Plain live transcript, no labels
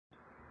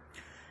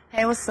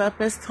Hey, what's up?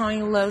 It's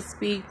Tony Love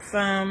Speaks.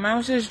 I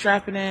was just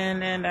dropping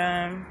in and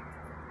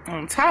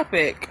on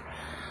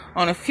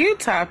a few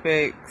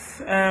topics.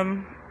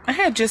 I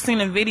had just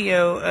seen a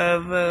video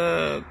of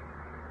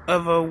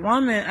a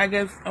woman, I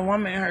guess a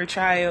woman and her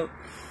child.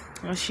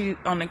 And she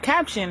on the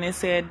caption it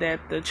said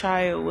that the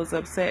child was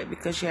upset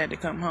because she had to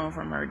come home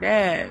from her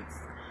dad's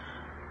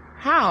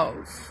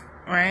house,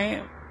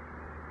 right?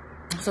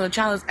 So the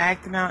child is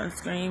acting out and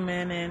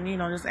screaming and,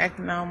 just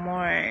acting out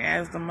more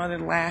as the mother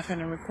laughing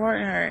and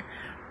recording her.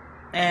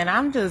 And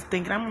I'm just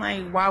thinking, I'm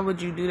like, why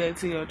would you do that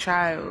to your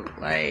child?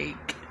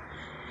 Like,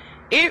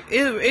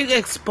 it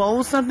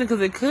exposed something,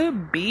 because it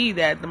could be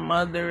that the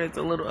mother is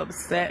a little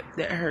upset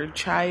that her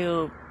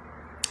child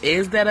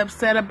is that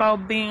upset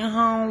about being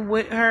home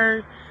with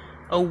her,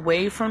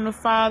 away from the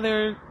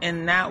father,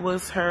 and that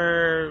was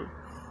her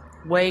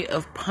way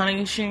of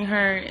punishing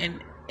her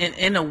and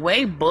in a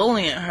way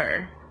bullying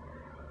her.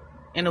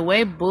 In a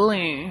way,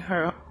 bullying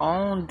her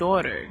own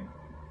daughter.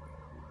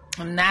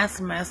 And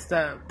that's messed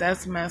up.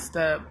 That's messed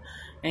up.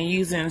 And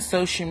using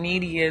social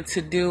media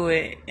to do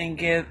it and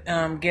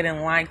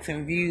getting likes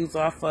and views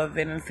off of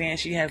it and saying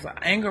she has an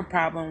anger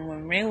problem,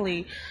 when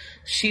really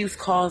she's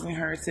causing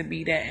her to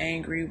be that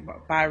angry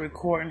by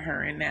recording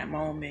her in that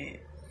moment.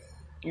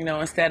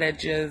 Instead of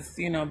just,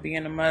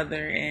 being a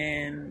mother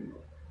and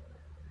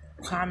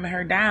calming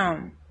her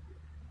down.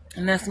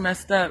 And that's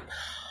messed up.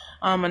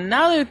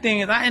 Another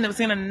thing is I ended up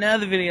seeing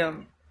another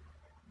video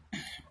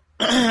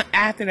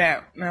after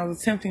that, and I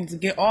was attempting to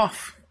get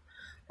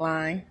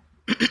offline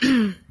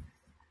and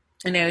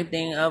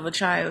everything, of a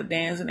child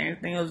dancing and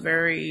everything.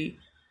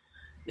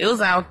 It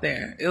was out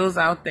there. It was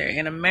out there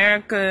in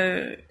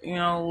America,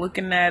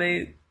 looking at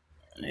it,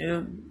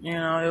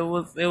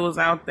 it was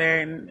out there,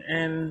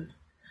 and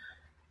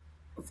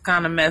it's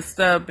kind of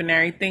messed up and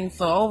everything.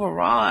 So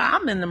overall,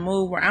 I'm in the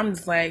mood where I'm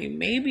just like,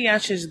 maybe I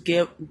should just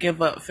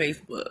give up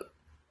Facebook.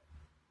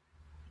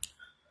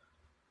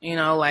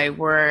 Like,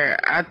 where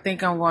I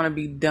think I'm going to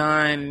be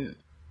done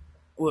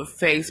with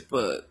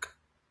Facebook.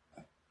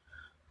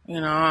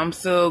 I'm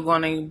still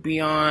going to be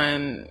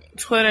on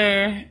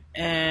Twitter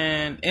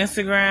and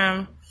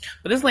Instagram,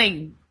 but it's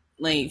like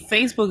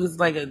Facebook is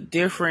like a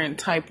different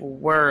type of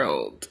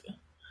world.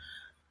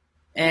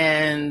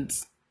 And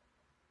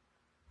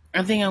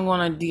I think I'm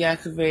going to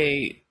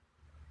deactivate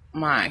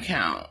my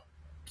account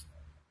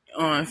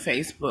on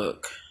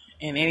Facebook.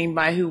 And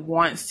anybody who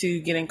wants to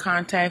get in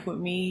contact with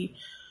me,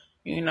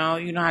 you know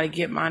how to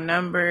get my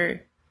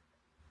number.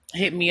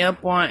 Hit me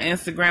up on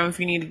Instagram if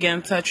you need to get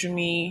in touch with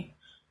me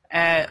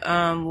at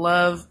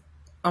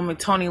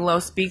Tony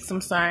Love Speaks.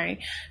 I'm sorry,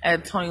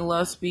 at Tony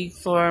Love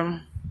Speaks,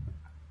 or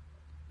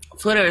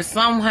Twitter.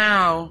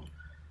 Somehow,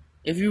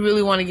 if you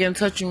really want to get in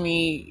touch with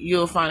me,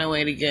 you'll find a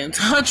way to get in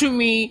touch with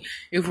me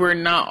if we're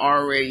not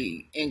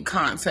already in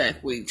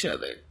contact with each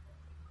other.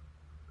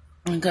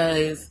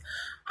 Because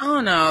I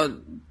don't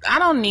know. I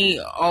don't need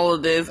all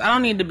of this. I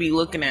don't need to be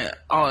looking at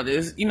all of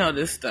this,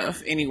 this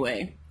stuff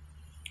anyway.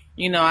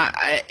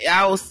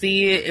 I will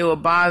see it. It will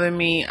bother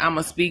me. I'm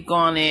going to speak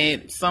on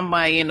it.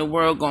 Somebody in the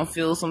world going to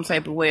feel some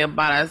type of way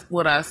about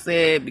what I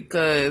said,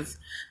 because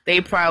they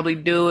probably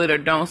do it or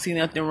don't see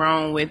nothing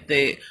wrong with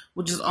it,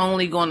 which is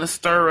only going to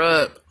stir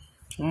up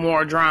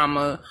more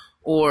drama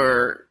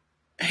or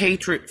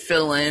hatred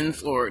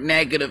feelings or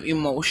negative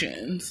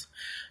emotions,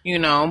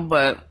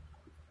 but.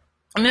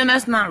 And then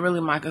that's not really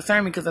my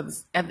concern, because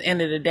at the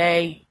end of the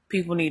day,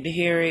 people need to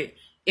hear it.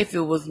 If it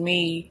was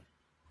me,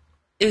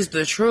 it's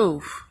the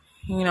truth.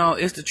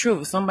 It's the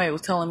truth. If somebody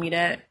was telling me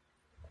that,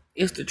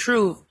 it's the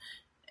truth.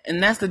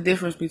 And that's the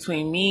difference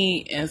between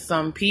me and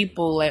some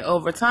people. Like,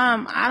 over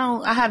time,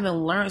 I haven't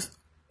learned,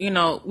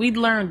 we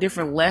learn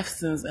different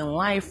lessons in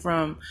life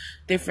from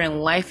different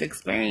life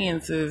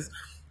experiences.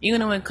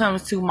 Even when it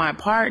comes to my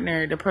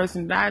partner, the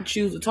person that I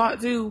choose to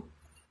talk to,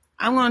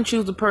 I'm going to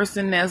choose the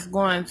person that's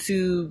going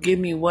to give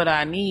me what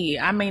I need.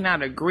 I may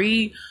not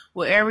agree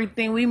with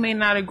everything. We may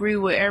not agree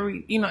with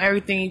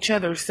everything each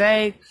other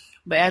say.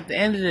 But at the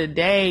end of the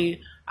day,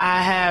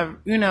 I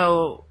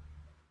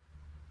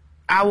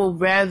would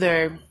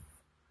rather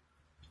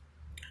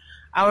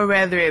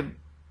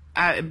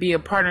it be a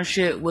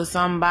partnership with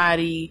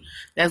somebody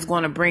that's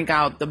going to bring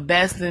out the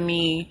best in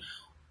me.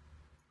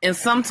 And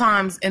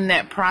sometimes in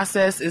that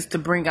process is to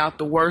bring out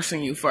the worst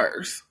in you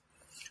first.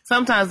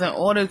 Sometimes in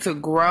order to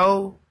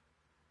grow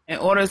and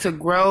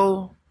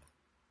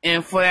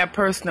for that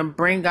person to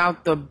bring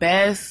out the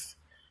best,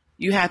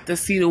 you have to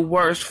see the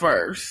worst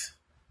first.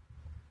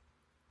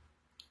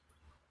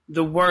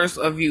 The worst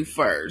of you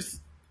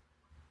first.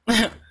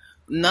 None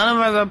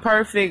of us are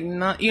perfect.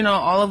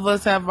 All of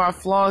us have our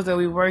flaws that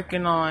we're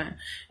working on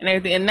and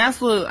everything. And that's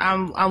what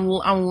I'm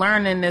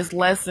learning this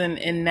lesson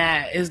in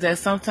that, is that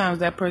sometimes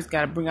that person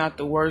got to bring out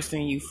the worst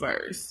in you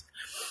first.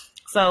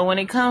 So when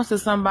it comes to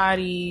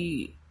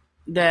somebody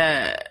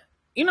that,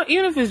 even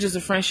if it's just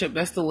a friendship,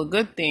 that's still a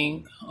good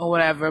thing or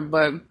whatever,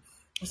 but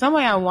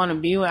somebody I want to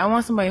be with, I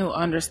want somebody who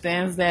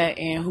understands that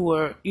and who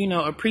are,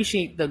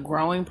 appreciate the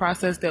growing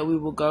process that we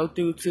will go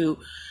through to,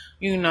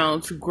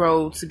 to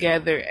grow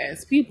together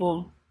as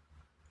people.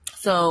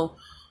 So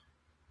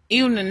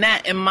even in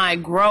that, in my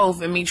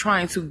growth and me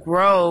trying to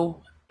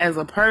grow as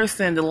a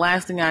person, the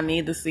last thing I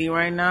need to see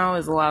right now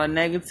is a lot of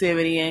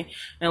negativity and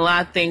a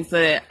lot of things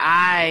that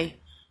I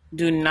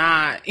do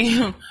not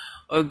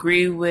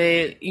agree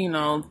with,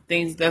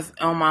 things that's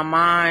on my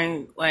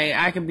mind. Like,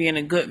 I can be in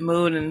a good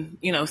mood and,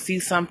 see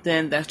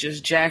something that's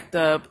just jacked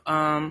up.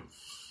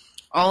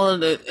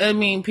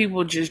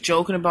 People just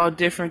joking about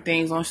different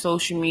things on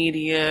social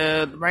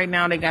media. Right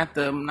now they got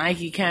the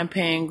Nike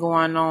campaign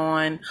going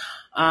on.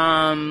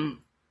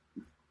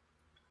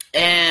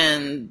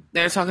 And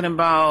they're talking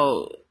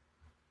about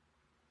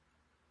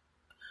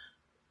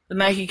the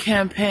Nike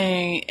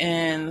campaign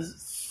and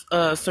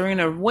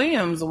Serena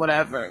Williams or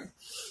whatever.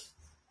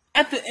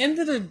 At the end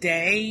of the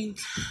day,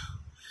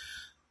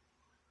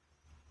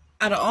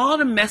 out of all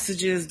the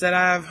messages that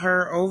I've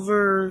heard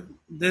over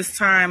this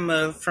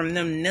time from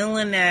them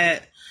kneeling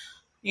at,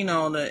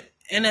 the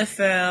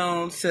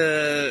NFL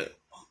to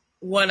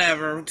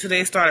whatever, till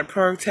they started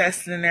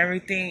protesting and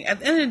everything, at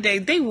the end of the day,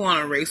 they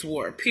want a race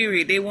war,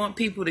 period. They want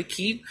people to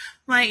keep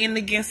fighting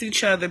against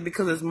each other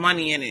because there's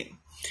money in it.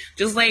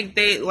 Just like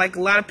a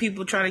lot of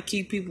people try to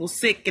keep people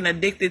sick and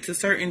addicted to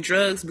certain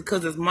drugs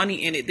because there's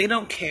money in it. They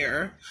don't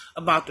care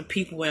about the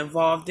people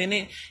involved in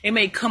it. It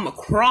may come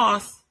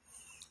across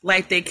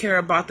like they care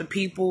about the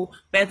people,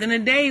 but at the end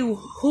of the day,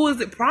 who is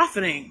it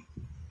profiting?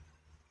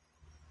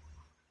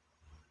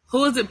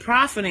 Who is it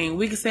profiting?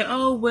 We can say,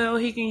 oh, well,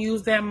 he can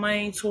use that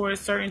money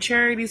towards certain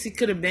charities. He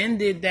could have been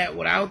did that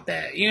without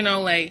that,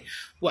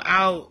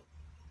 without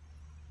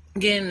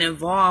getting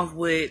involved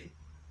with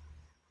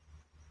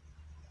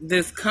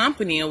this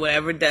company or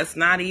whatever that's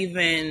not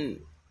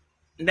even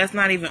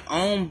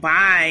owned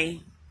by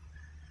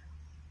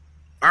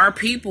our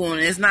people.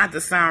 And it's not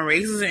to sound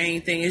racist or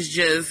anything. It's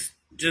just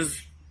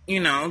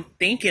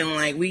thinking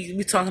like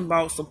we talking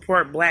about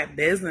support black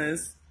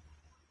business,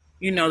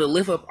 to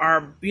lift up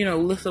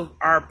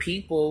our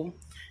people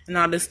and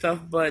all this stuff.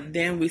 But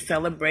then we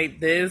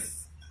celebrate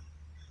this.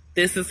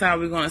 This is how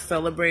we're going to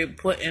celebrate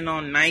putting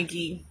on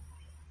Nike.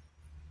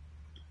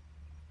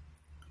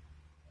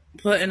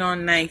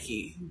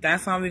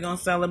 That's how we're going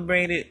to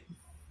celebrate it.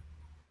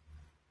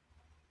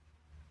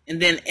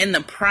 And then in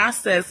the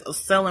process of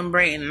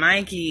celebrating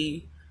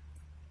Nike,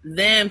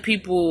 then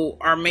people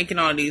are making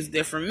all these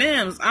different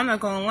memes. I'm not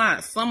going to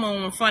lie. Some of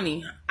them are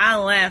funny. I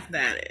laughed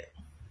at it.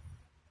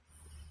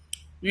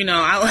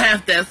 I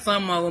laughed at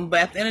some of them.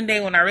 But at the end of the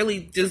day, when I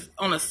really just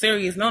on a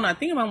serious note, I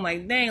think about, I'm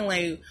like, dang,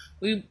 like,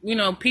 we,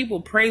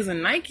 people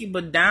praising Nike,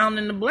 but down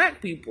in the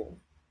black people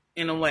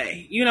in a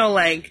way.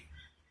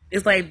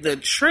 It's like the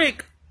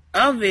trick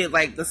of it,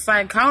 like the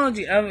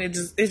psychology of it,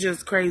 it's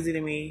just crazy to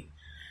me.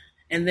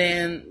 And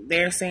then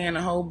they're saying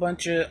a whole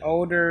bunch of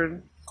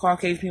older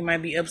Caucasian people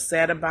might be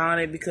upset about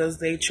it because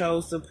they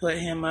chose to put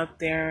him up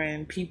there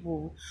and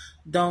people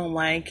don't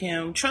like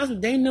him. Trust me,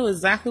 they knew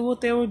exactly what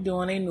they were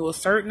doing. They knew a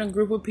certain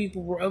group of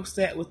people were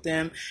upset with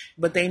them,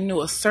 but they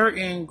knew a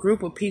certain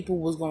group of people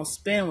was going to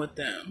spin with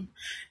them.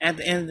 At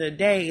the end of the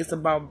day, it's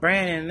about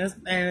branding.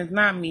 And it's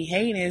not me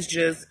hating, it's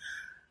just,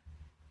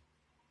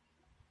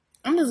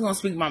 I'm just going to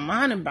speak my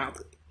mind about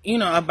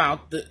it,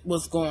 about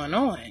what's going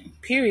on,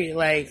 period.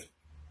 Like,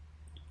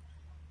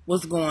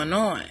 what's going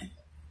on?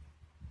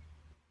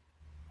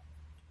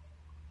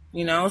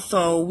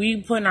 So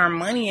we putting our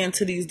money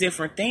into these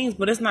different things,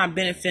 but it's not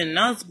benefiting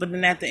us. But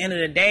then at the end of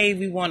the day,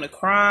 we want to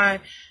cry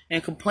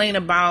and complain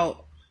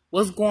about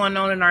what's going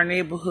on in our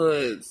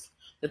neighborhoods,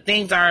 the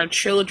things our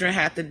children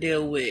have to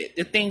deal with,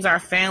 the things our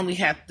family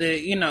have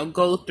to,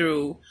 go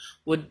through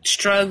with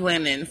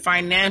struggling and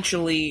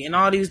financially and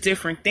all these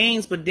different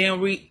things. But then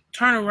we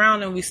turn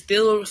around and we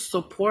still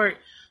support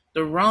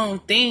the wrong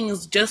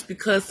things just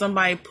because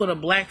somebody put a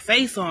black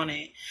face on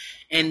it.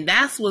 And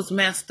that's what's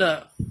messed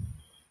up.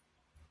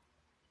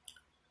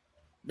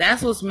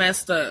 That's what's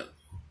messed up.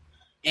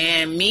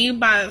 And me,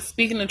 by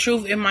speaking the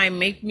truth, it might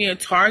make me a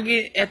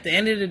target at the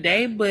end of the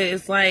day, but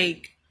it's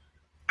like,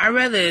 I'd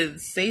rather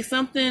say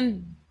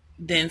something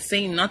than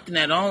say nothing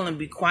at all and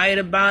be quiet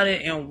about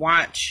it and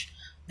watch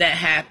that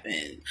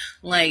happen.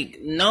 Like,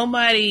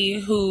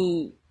 nobody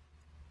who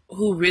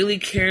really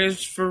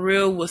cares for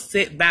real will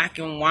sit back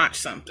and watch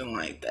something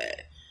like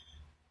that.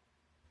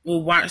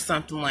 Will watch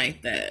something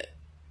like that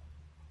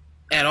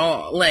at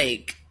all.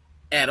 Like,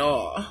 at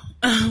all.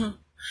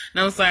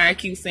 And I'm sorry I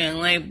keep saying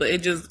like, but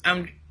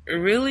I'm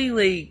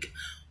really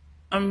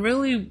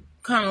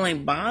kind of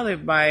like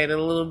bothered by it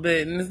a little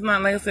bit. And it's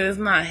not, like I said, it's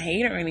not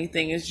hate or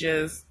anything. It's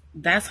just,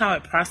 that's how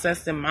it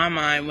processed in my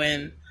mind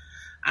when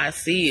I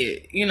see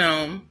it.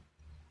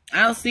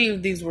 I'll see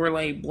if these were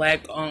like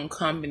black owned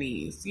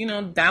companies.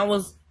 That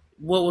was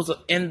what was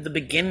in the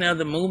beginning of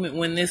the movement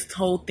when this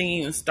whole thing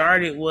even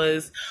started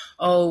was,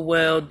 oh,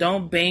 well,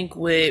 don't bank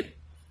with,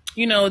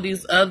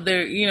 these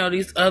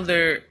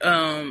other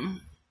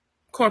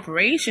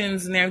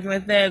corporations and everything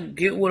like that.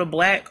 Get with a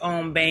black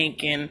owned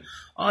bank and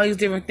all these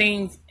different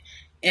things.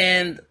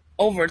 And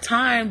over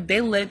time, they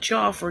let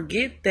y'all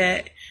forget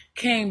that,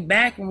 came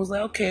back and was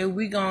like, okay,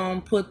 we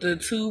gonna put the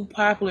two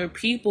popular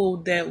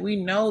people that we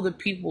know the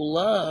people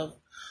love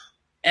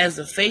as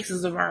the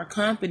faces of our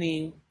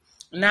company,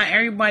 not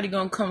everybody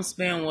gonna come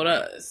spend with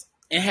us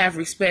and have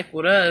respect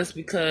with us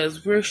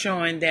because we're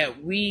showing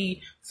that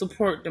we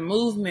support the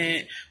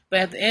movement. But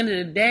at the end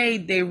of the day,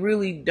 they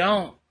really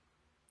don't.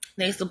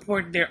 They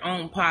support their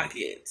own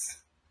pockets.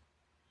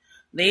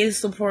 They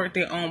support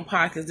their own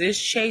pockets. There's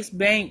Chase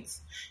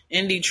Banks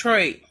in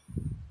Detroit,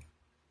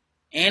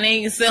 and they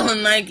ain't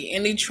selling Nike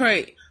in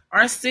Detroit.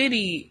 Our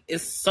city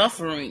is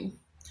suffering.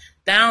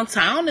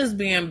 Downtown is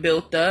being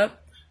built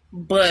up,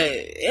 but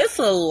it's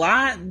a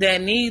lot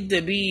that needs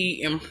to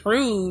be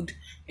improved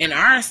in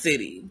our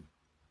city.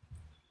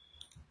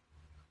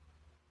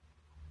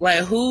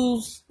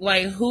 Who's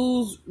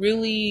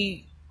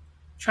really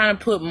trying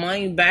to put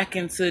money back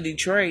into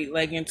Detroit,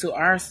 into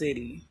our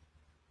city?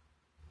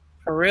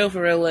 For real,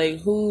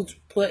 who's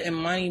putting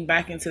money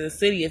back into the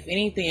city? If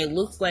anything, it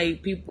looks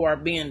like people are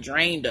being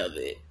drained of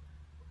it.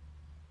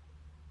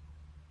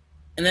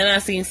 And then I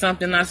seen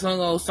something not so long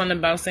ago, something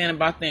about saying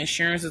about the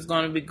insurance is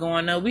going to be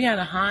going up. We had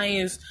the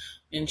highest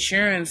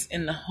insurance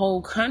in the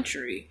whole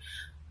country.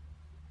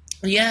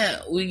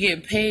 Yeah, we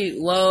get paid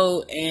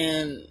low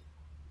and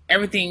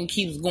everything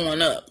keeps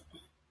going up,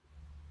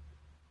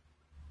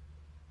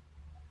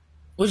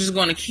 which is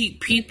going to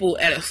keep people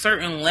at a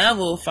certain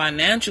level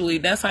financially.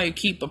 That's how you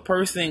keep a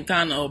person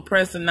kind of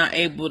oppressed and not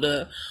able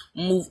to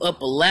move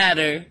up a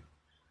ladder,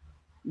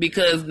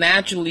 because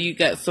naturally you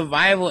got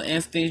survival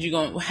instincts. You're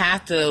going to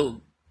have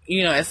to,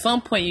 at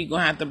some point you're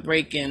going to have to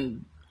break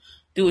and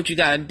do what you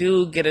got to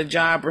do, get a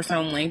job or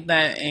something like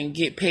that, and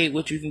get paid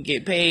what you can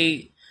get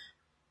paid.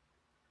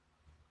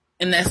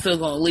 And that's still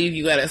going to leave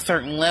you at a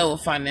certain level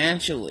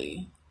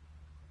financially.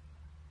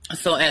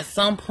 So at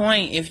some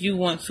point, if you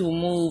want to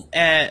move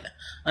at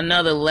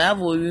another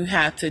level, you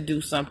have to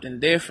do something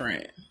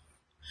different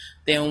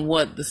than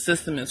what the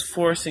system is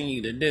forcing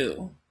you to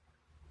do.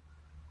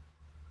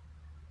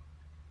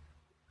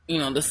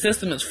 The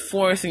system is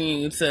forcing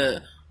you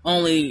to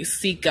only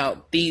seek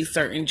out these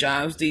certain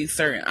jobs, these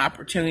certain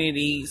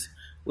opportunities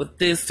with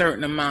this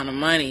certain amount of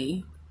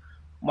money,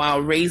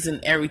 while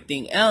raising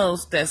everything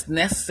else that's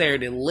necessary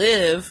to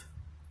live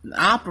and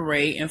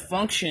operate and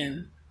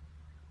function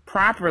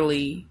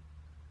properly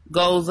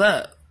goes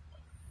up.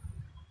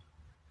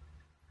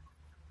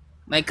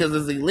 Because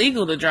it's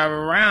illegal to drive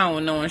around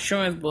with no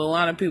insurance, but a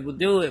lot of people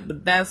do it.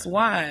 But that's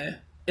why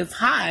it's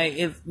high.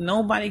 If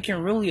nobody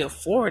can really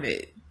afford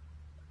it,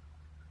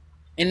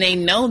 and they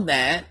know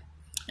that,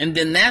 and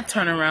then that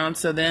turn around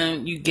to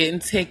them, you getting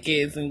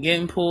tickets and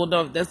getting pulled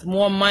off. That's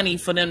more money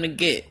for them to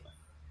get.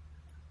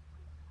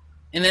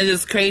 And it's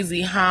just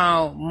crazy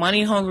how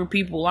money hungry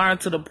people are,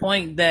 to the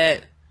point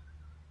that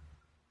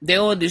they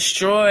will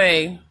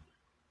destroy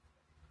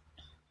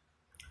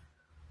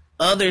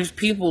other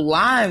people's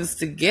lives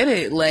to get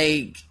it.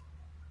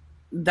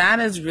 That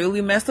is really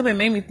messed up. It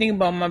made me think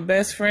about my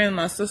best friend,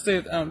 my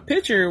sister's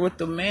picture with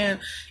the man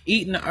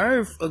eating the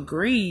earth,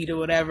 greed or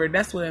whatever.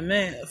 That's what it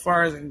meant as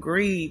far as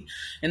greed.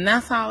 And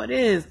that's how it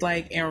is.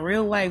 In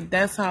real life,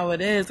 that's how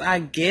it is. I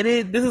get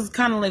it. This is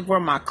kind of where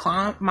my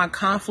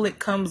conflict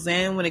comes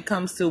in when it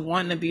comes to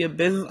wanting to be a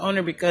business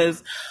owner,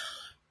 because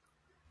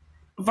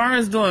as far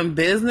as doing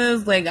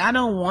business, I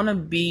don't want to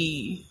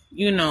be,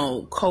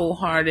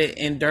 cold-hearted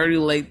and dirty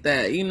like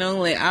that.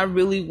 I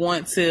really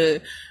want to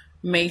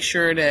make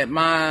sure that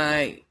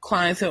my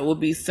clientele will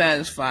be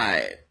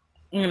satisfied.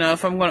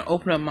 If I'm going to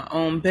open up my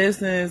own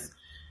business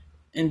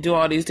and do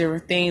all these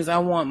different things, I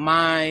want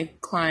my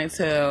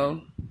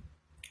clientele,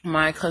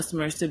 my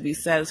customers, to be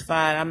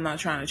satisfied. I'm not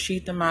trying to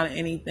cheat them out of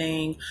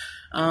anything.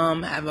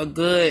 Have a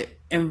good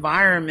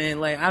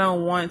environment. I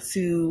don't want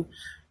to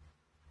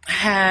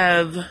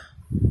have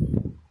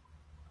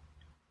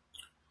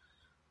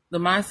the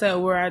mindset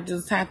where I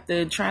just have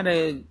to try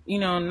to,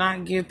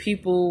 not give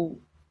people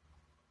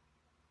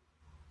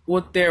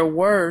what they're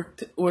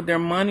worth, what their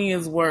money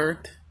is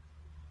worth,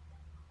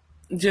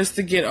 just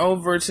to get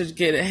over, to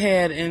get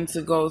ahead, and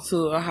to go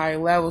to a higher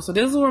level. So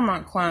this is where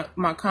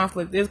my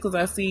conflict is, because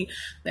I see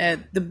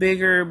that the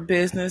bigger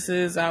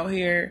businesses out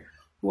here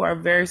who are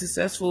very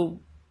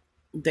successful,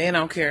 they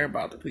don't care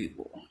about the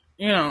people.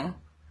 They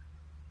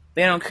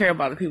don't care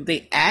about the people.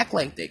 They act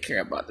like they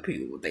care about the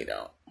people, but they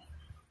don't.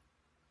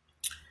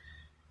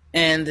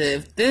 And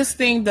if this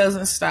thing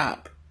doesn't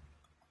stop,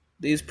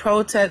 these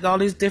protests, all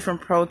these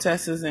different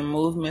protests and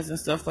movements and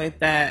stuff like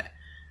that,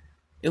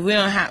 if we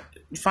don't have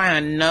to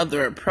find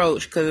another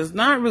approach, because it's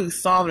not really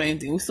solving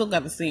anything, we still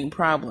got the same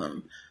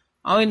problem.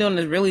 All we're doing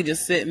is really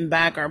just sitting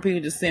back, our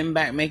people just sitting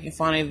back, making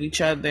fun of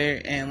each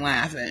other and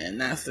laughing, and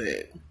that's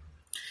it.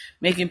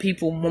 Making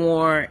people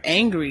more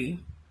angry.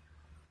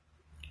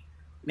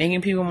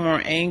 Making people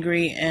more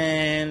angry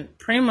and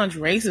pretty much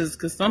racist,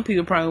 because some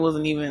people probably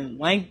wasn't even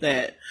like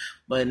that.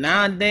 But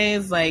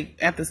nowadays,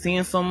 after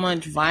seeing so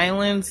much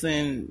violence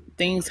and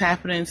things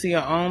happening to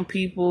your own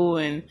people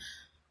and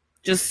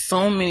just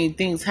so many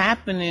things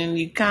happening,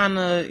 you kind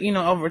of,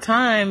 over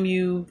time,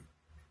 you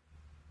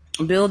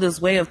build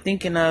this way of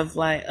thinking of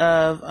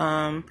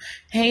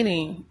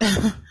hating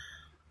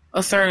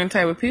a certain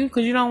type of people,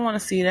 because you don't want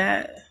to see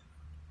that.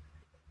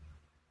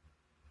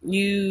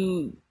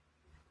 you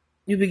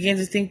begin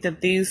to think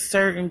that these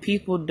certain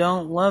people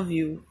don't love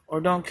you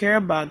or don't care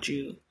about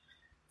you.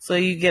 So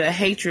you get a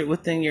hatred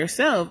within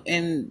yourself.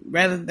 And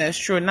rather that's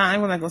true or not,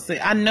 I'm not going to say,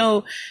 I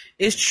know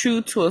it's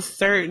true to a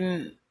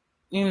certain,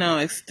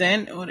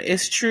 extent.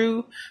 It's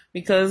true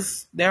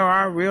because there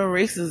are real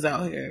racists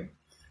out here.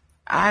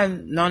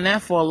 I've known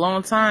that for a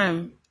long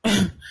time.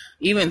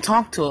 Even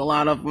talked to a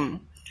lot of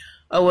them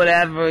or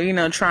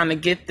whatever, trying to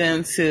get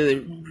them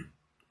to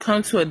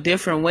come to a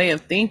different way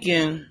of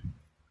thinking.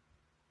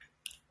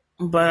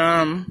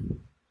 But,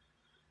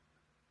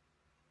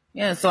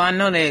 yeah, so I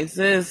know they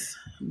exist,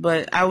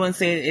 but I wouldn't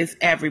say it's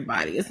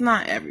everybody. It's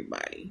not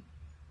everybody.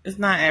 It's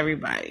not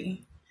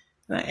everybody.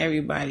 It's not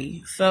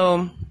everybody.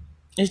 So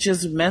it's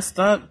just messed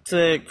up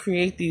to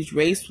create these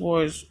race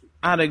wars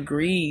out of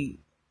greed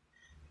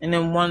and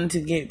then wanting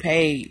to get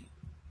paid.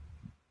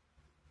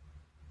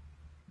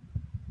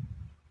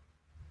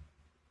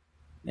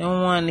 They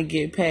don't want to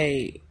get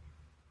paid.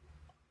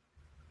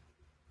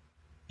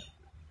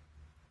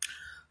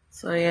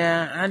 So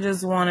yeah, I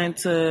just wanted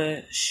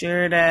to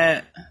share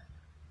that.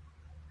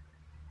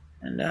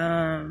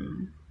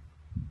 And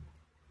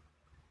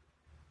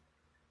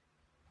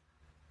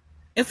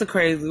it's a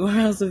crazy world.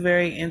 It's a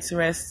very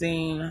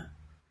interesting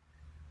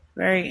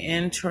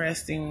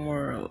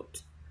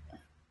world.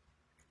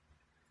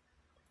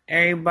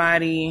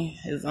 Everybody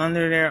is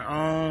under their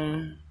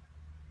own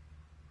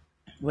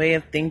way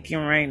of thinking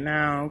right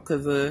now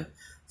because of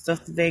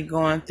stuff that they're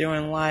going through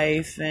in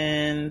life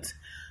and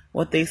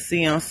what they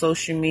see on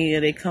social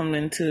media. They come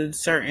into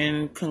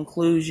certain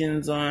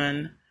conclusions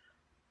on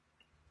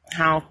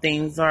how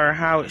things are,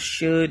 how it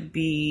should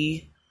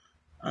be.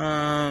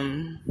 All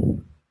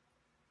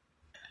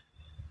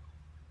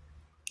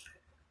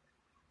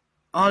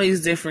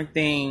these different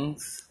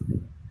things.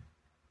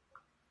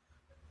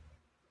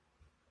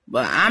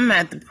 But I'm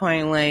at the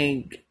point,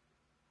 like,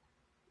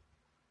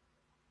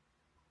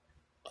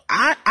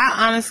 I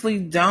honestly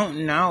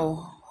don't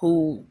know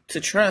who to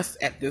trust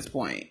at this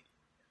point.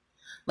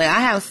 Like,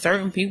 I have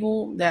certain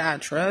people that I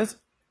trust,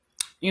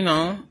 who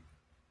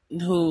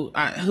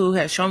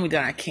has shown me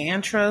that I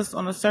can trust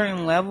on a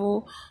certain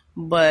level.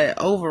 But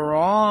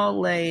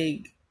overall,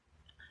 like,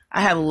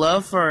 I have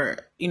love for,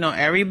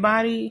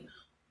 everybody,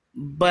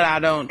 but I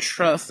don't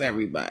trust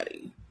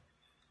everybody.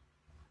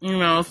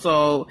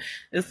 So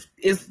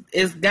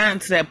it's gotten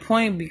to that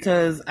point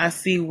because I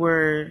see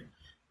where,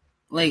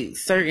 like,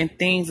 certain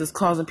things is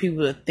causing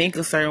people to think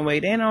a certain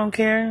way. They don't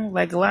care.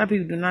 Like, a lot of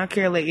people do not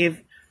care. Like,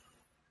 if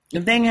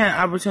they had an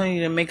opportunity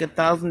to make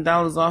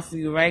 $1,000 off of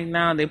you right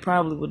now, they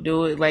probably would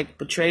do it. Like,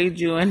 betrayed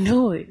you and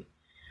do it.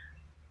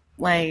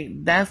 Like,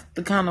 that's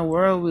the kind of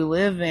world we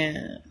live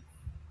in.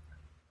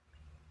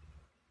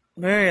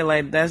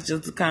 That's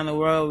just the kind of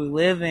world we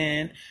live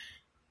in.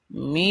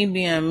 Me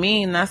being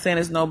me, not saying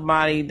there's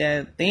nobody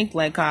that think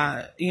like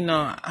how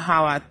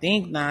I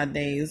think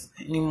nowadays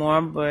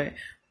anymore, but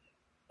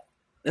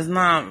it's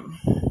not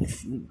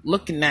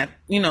looking at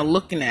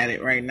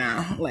it right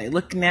now. Like,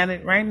 looking at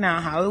it right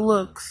now, how it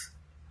looks,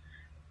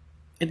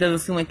 it doesn't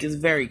seem like it's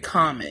very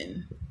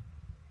common.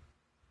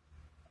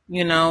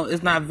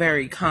 It's not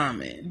very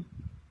common.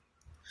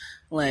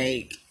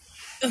 Like,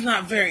 it's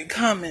not very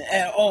common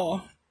at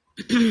all.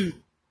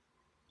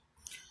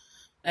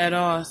 At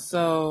all.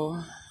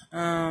 So,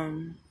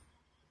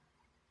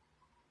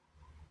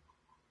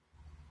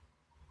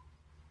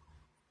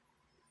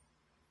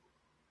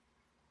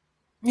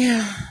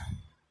 yeah.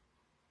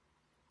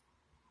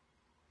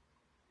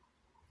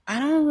 I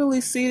don't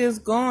really see this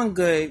going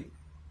good.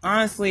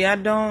 Honestly, I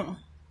don't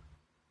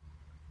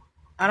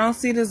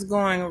see this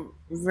going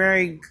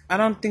I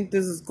don't think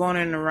this is going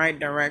in the right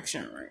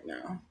direction right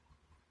now.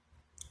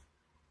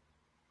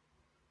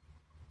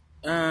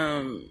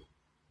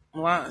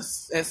 Well,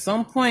 at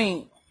some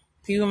point,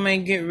 people may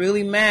get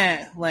really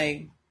mad,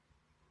 like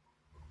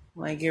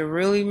get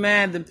really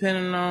mad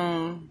depending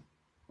on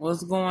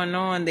what's going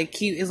on.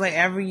 It's like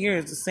every year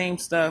it's the same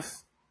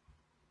stuff.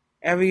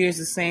 Every year it's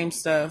the same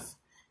stuff.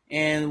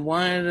 And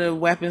one of the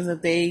weapons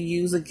that they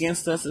use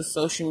against us is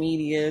social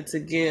media to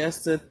get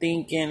us to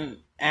think and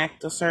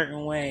act a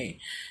certain way.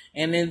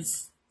 And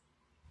it's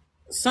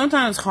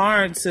sometimes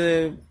hard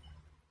to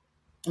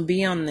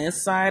be on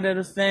this side of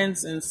the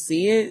fence and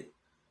see it,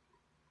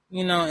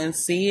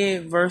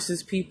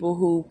 versus people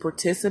who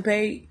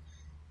participate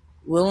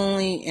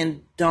willingly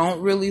and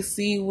don't really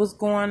see what's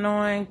going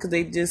on because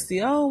they just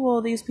see, oh,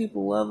 well, these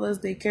people love us,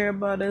 they care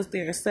about us,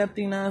 they're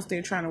accepting us,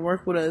 they're trying to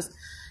work with us.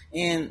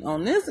 And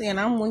on this end,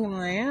 I'm looking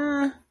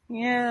like,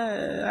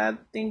 yeah, I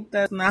think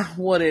that's not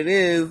what it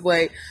is.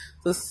 Like,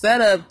 the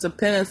setup to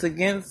pin us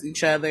against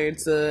each other,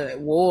 to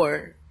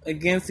war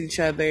against each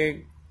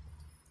other,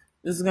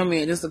 this is going to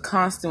be just a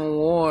constant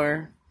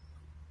war.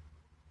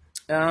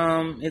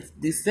 It's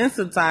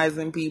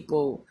desensitizing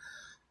people,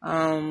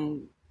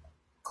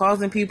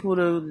 causing people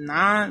to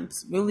not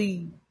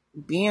really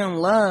be in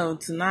love,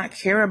 to not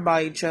care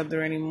about each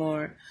other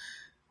anymore.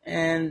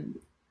 And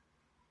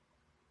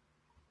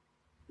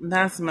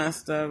that's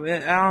messed up. I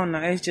don't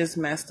know. It's just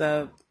messed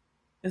up.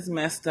 It's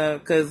messed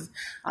up because,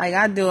 like,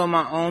 I deal with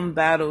my own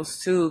battles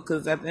too.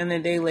 Because at the end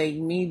of the day, like,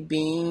 me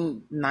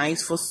being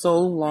nice for so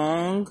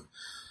long,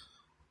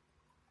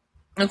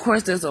 of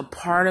course, there's a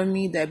part of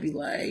me that be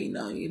like, you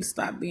know, you need to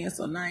stop being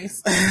so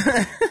nice.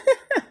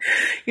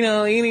 You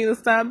know, you need to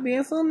stop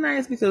being so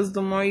nice because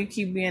the more you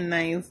keep being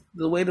nice,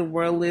 the way the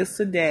world is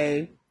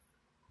today,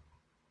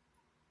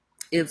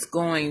 it's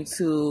going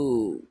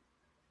to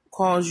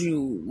cause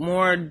you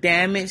more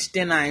damage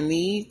than I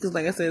need. Because,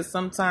 like I said,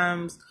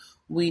 sometimes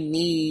we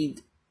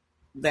need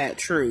that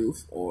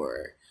truth,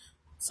 or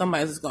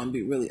somebody's just going to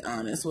be really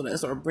honest with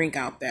us or bring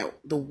out that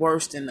the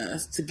worst in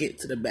us to get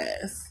to the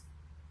best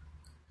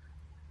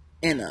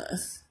in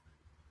us.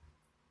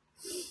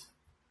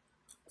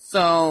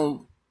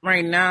 So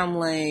right now I'm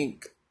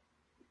like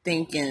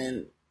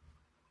thinking,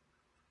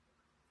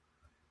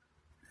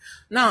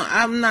 no,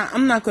 I'm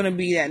not going to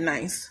be that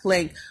nice.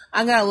 Like,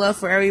 I got love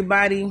for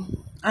everybody.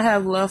 I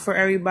have love for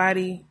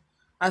everybody.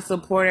 I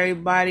support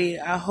everybody.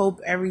 I hope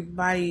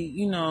everybody,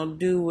 you know,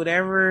 do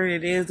whatever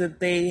it is that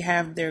they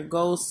have their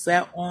goals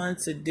set on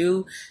to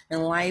do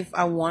in life.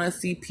 I want to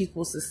see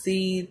people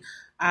succeed.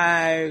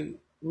 I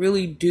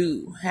really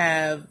do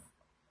have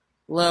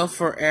love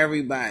for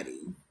everybody.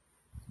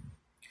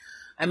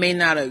 I may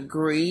not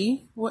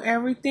agree with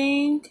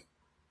everything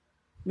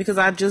because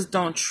I just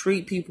don't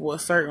treat people a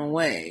certain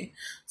way.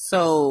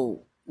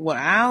 So what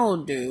I'll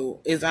do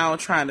is I'll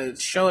try to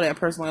show that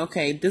person, like,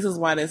 okay, this is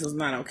why this is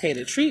not okay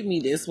to treat me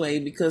this way,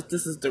 because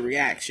this is the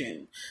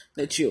reaction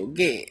that you'll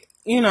get.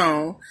 You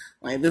know,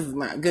 like, this is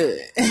not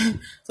good.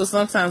 So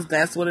sometimes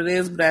that's what it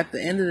is, but at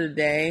the end of the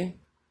day,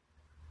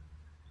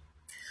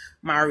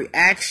 my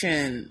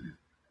reaction,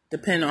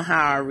 depending on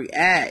how I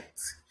react,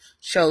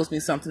 shows me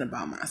something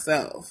about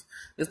myself.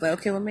 It's like,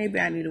 okay, well, maybe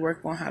I need to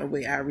work on how the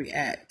way I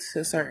react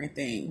to certain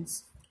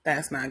things.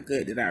 That's not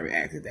good that I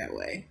reacted that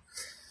way.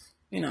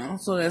 You know,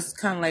 so that's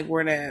kind of like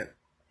where that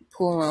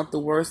pulling out the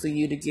worst of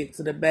you to get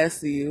to the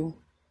best of you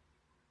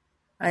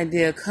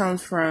idea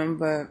comes from.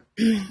 But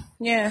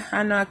yeah,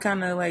 I know I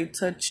kind of like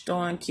touched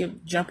on,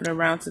 keep jumping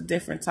around to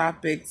different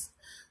topics,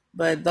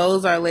 but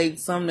those are like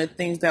some of the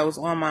things that was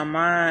on my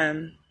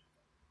mind.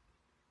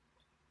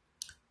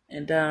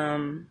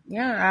 And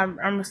yeah,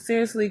 I'm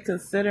seriously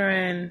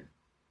considering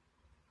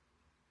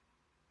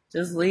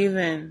just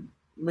leaving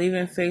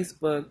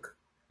Facebook,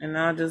 and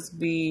I'll just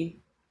be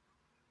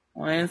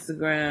on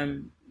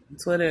Instagram,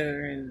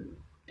 Twitter, and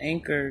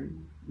Anchor,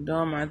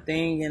 doing my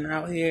thing, and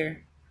out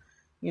here,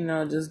 you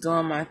know, just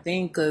doing my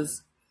thing.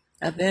 Because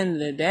at the end of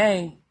the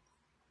day,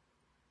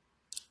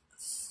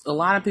 a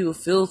lot of people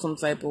feel some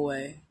type of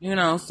way, you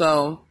know,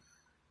 so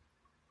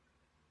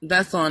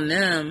that's on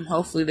them.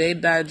 Hopefully they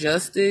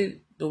digest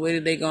it the way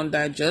that they gonna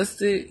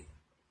digest it.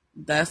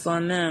 That's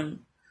on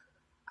them.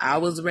 I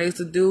was raised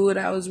to do what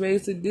I was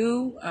raised to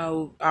do. I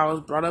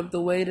was brought up the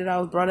way that I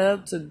was brought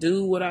up to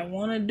do what I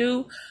want to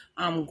do.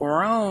 I'm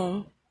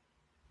grown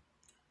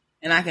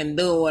and I can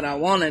do what I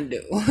want to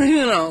do,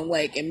 you know,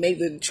 like, and make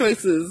the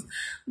choices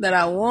that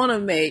I want to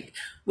make.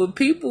 But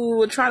people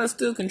will try to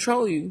still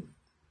control you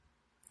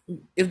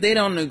if they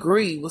don't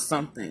agree with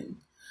something.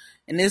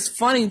 And it's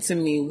funny to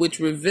me, which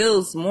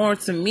reveals more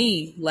to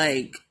me,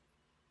 like,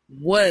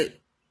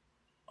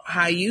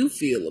 how you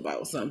feel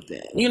about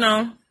something, you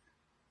know?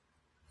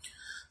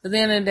 At the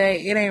end of the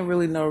day, it ain't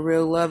really no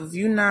real love. If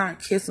you're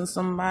not kissing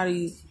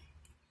somebody's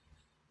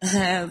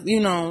ass, you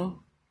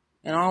know,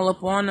 and all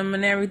up on them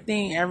and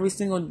everything every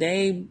single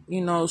day, you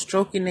know,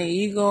 stroking their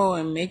ego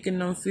and making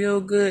them feel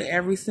good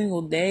every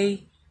single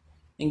day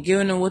and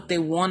giving them what they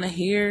want to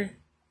hear,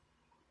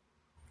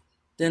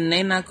 then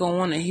they not going to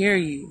want to hear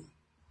you.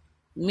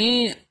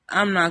 Me,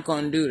 I'm not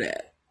going to do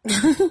that.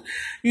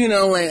 You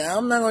know, like,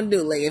 I'm not going to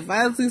do it. Like, if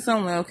I see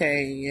something like,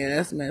 okay, yeah,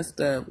 that's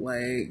messed up,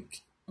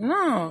 like,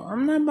 no,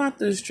 I'm not about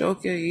to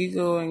stroke your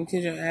ego and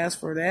kiss your ass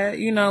for that,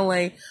 you know,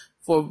 like,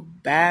 for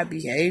bad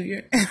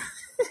behavior.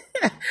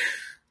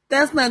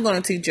 That's not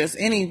going to teach us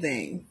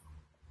anything.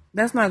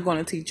 That's not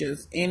going to teach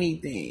us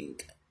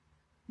anything.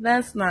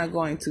 That's not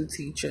going to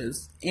teach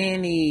us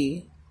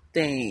anything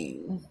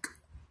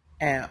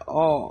at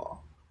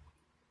all.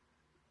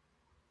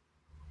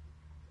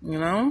 You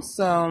know,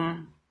 so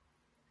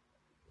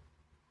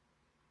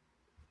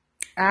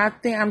I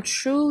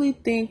truly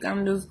think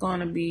I'm just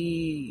going to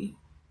be,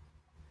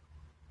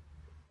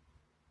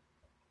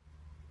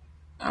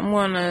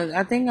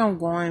 I think I'm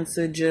going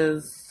to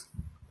just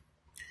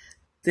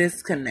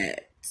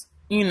disconnect,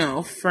 you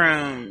know,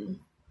 from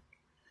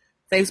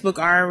Facebook.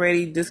 I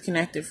already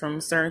disconnected from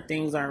certain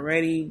things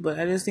already, but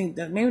I just think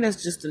that maybe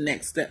that's just the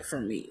next step for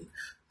me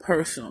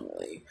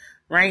personally.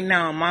 Right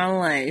now in my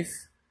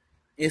life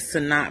is to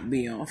not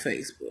be on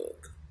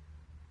Facebook.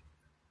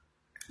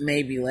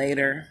 Maybe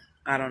later,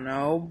 I don't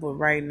know, but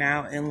right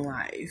now in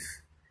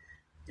life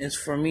is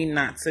for me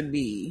not to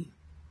be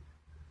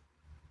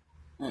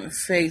on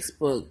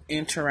Facebook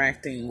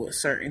interacting with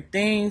certain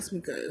things,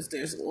 because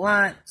there's a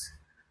lot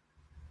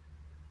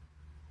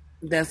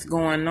that's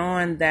going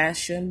on that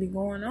shouldn't be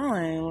going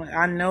on.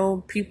 I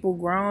know people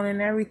grown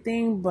and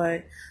everything,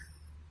 but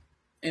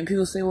And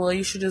people say, well,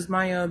 you should just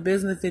mind your own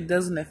business if it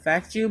doesn't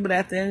affect you. But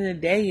at the end of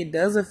the day, it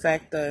does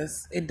affect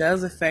us. It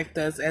does affect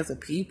us as a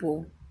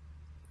people.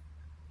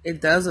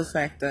 It does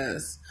affect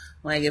us.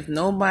 Like, if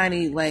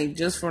nobody, like,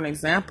 just for an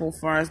example, as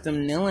far as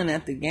them kneeling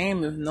at the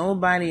game, if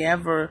nobody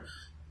ever,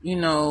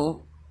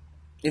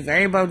 if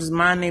everybody just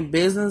mind their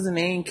business and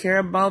they didn't care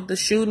about the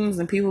shootings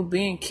and people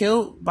being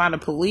killed by the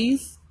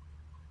police,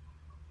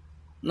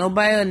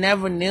 nobody would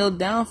never kneel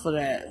down for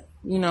that.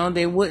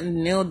 They wouldn't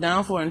kneel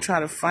down for it and try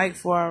to fight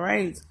for our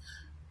rights.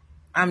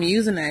 I'm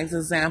using that as an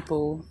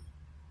example.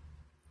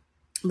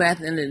 But at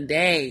the end of the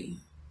day,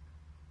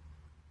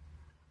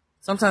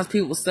 sometimes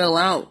people sell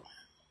out.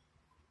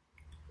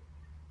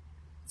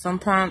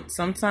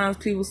 Sometimes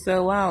people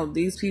sell out.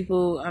 These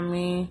people, I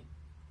mean,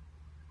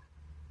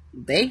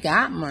 they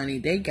got money.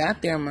 They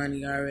got their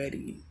money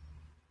already.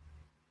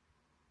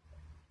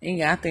 They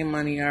got their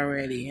money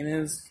already. And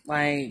it's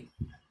like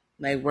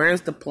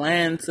where's the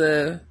plan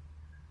to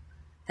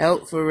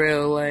help for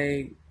real?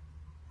 Like,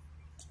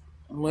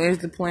 where's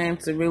the plan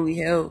to really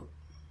help?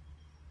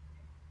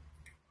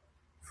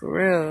 For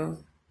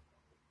real.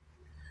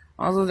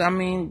 Also, I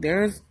mean,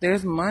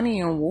 there's money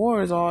in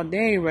wars all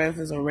day,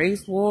 whether it's a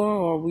race war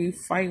or we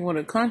fight with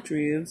a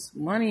country. It's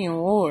money in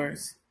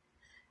wars.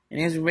 And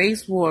it's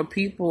race war.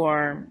 People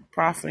are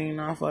profiting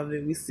off of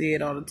it. We see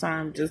it all the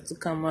time just to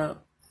come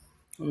up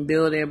and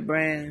build their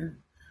brand.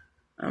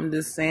 I'm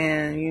just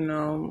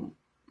saying,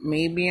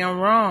 maybe I'm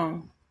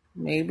wrong.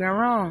 Maybe I'm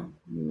wrong.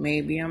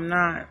 Maybe I'm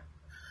not.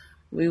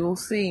 We will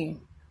see.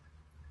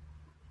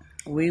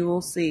 We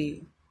will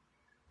see.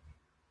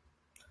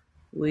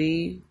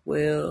 We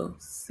will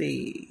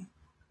see.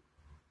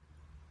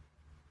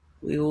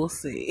 We will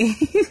see.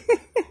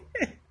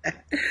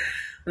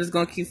 I'm just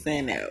going to keep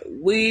saying that.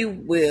 We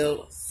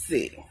will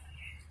see.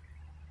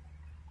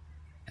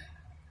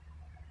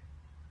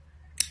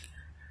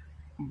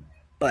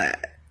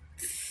 But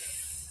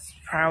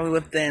probably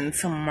within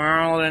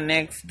tomorrow or the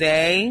next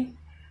day,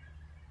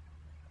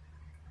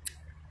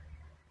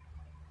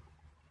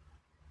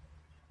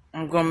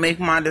 I'm going to make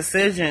my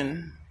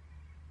decision.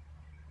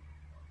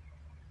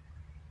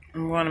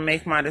 I'm going to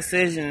make my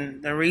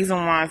decision. The reason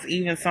why it's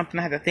even something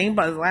I have to think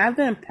about is I've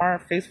been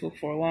part of Facebook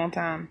for a long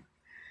time.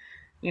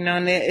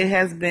 And it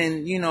has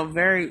been,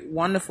 very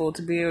wonderful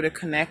to be able to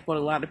connect with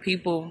a lot of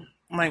people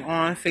like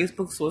on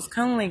Facebook. So it's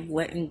kind of like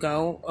letting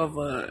go of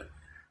a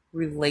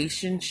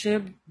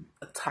relationship,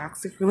 a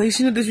toxic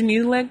relationship that you need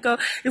to let go.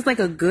 It's like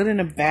a good and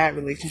a bad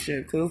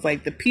relationship. Cause it's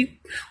like the people,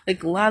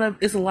 like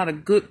it's a lot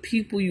of good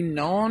people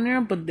on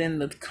there, but then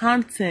the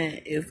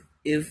content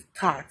is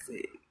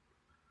toxic.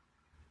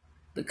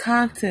 The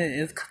content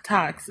is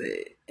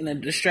toxic and a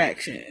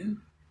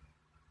distraction.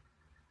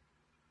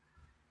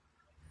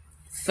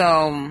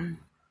 So,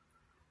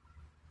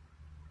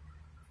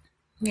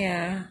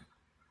 yeah.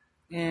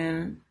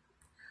 And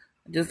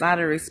just out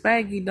of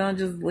respect, you don't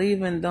just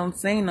leave and don't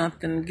say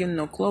nothing and give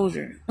no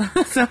closure.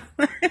 So,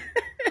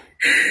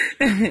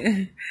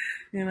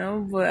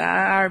 but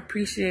I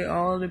appreciate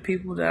all the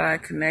people that I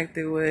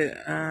connected with.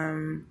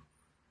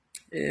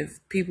 If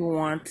people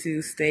want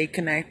to stay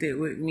connected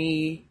with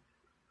me,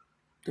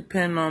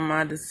 depending on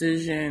my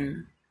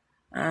decision,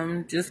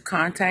 just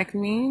contact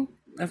me.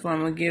 That's why I'm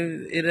gonna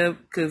give it up,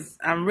 because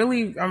I'm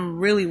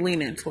really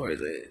leaning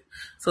towards it.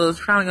 So it's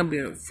probably gonna be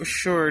a for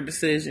sure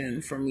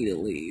decision for me to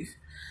leave.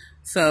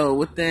 So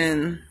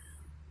within,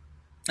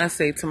 let's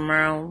say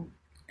tomorrow,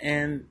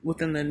 and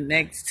within the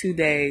next 2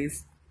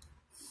 days,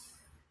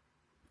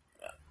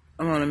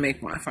 I'm gonna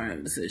make my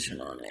final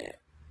decision on it.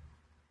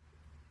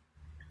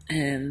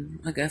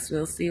 And I guess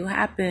we'll see what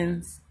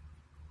happens.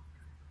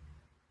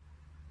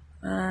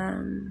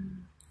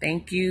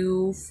 Thank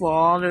you for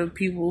all the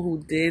people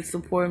who did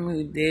support me,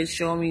 who did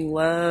show me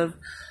love.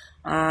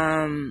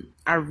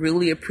 I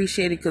really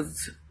appreciate it,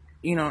 because,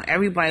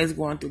 everybody's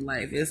going through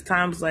life. It's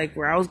times like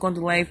where I was going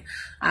through life.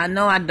 I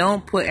know I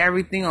don't put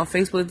everything on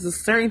Facebook.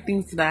 There's certain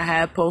things that I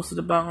have posted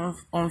about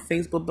on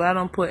Facebook, but I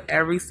don't put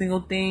every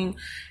single thing.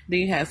 Then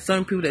you have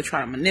some people that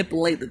try to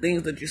manipulate the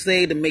things that you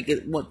say to make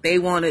it what they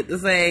wanted to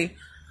say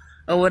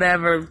or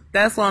whatever.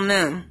 That's on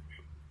them.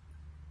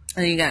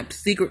 And you got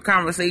secret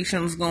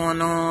conversations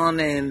going on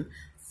and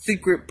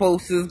secret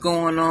posts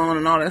going on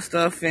and all that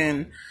stuff.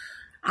 And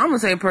I'm going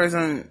to say,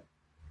 person,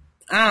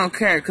 I don't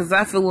care, because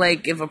I feel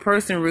like if a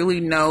person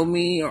really know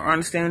me or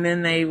understand,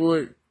 then they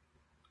would,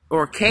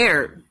 or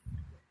care,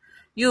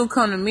 you'll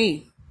come to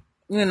me,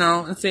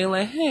 and say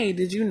like, hey,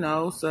 did you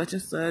know such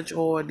and such?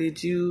 Or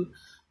did you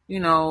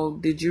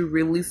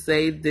really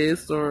say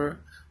this, or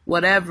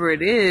whatever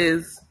it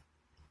is,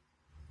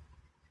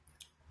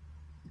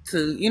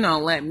 to,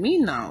 let me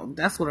know.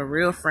 That's what a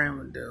real friend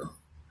would do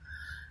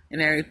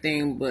and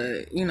everything.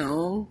 But,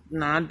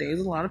 nowadays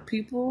a lot of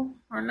people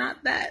are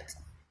not that.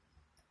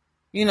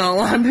 A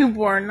lot of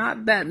people are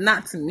not that,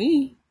 not to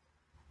me.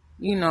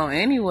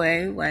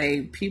 Anyway,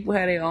 like, people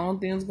have their own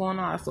things going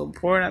on. I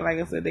support it. Like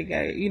I said, they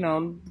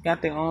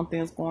got their own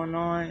things going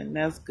on, and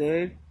that's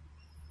good.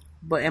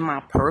 But in my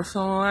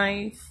personal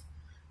life,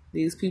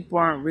 these people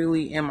aren't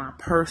really in my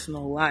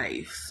personal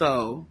life.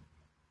 So,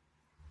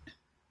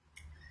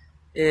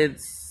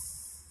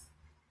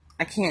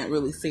 I can't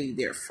really say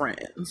they're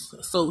friends,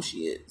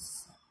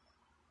 associates,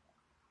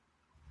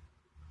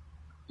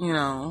 you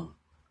know,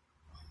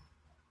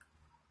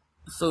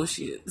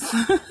 associates.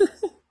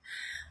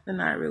 They're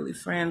not really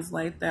friends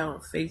like that, or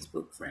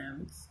Facebook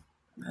friends.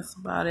 That's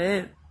about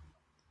it.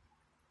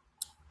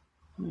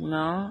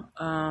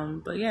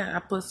 But yeah, I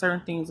put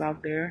certain things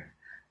out there,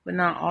 but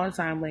not all the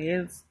time. Like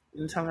it's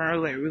sometimes I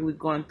was like really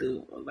going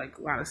through like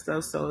a lot of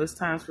stuff, so it's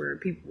times where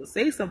people will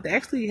say something that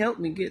actually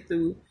helped me get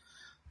through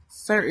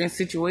certain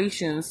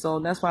situations. So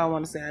that's why I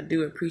want to say I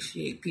do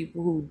appreciate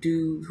people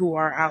who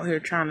are out here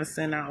trying to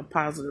send out a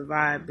positive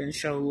vibe and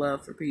show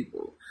love for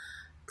people,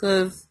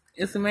 because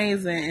it's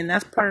amazing. And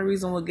that's part of the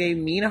reason what gave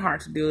me the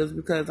heart to do is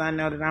because I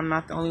know that I'm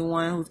not the only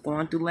one who's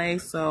going through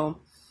life. So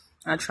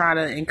I try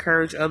to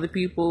encourage other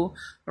people.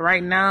 But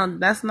right now,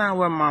 that's not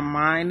where my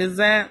mind is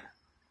at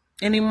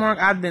anymore.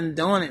 I've been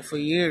doing it for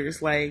years,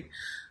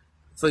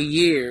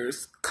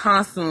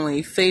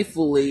 constantly,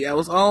 faithfully. I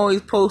was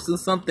always posting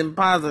something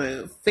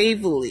positive,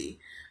 faithfully,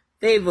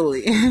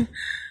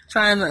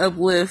 trying to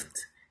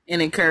uplift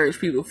and encourage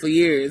people for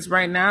years.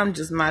 Right now, I'm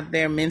just not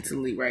there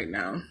mentally right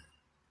now.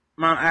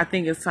 I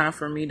think it's time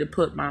for me to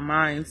put my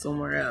mind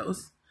somewhere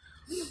else.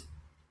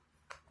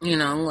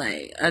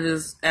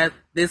 At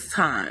this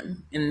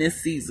time, in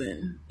this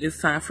season, it's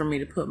time for me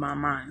to put my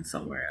mind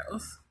somewhere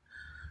else.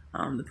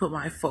 To put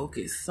my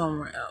focus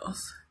somewhere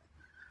else.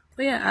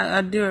 But yeah,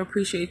 I do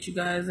appreciate you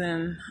guys,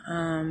 and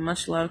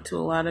much love to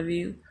a lot of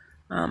you.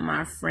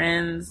 My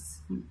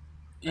friends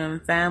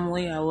and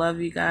family, I love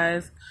you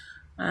guys.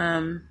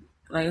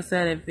 Like I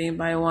said, if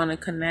anybody want to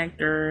connect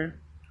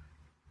or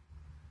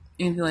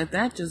anything like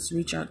that, just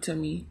reach out to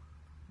me.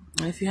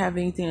 If you have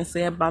anything to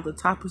say about the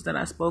topics that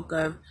I spoke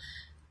of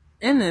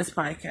in this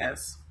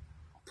podcast,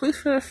 please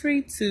feel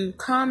free to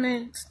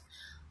comment.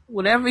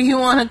 Whatever you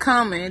want to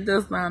comment, it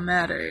does not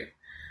matter.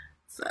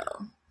 So,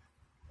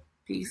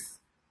 peace.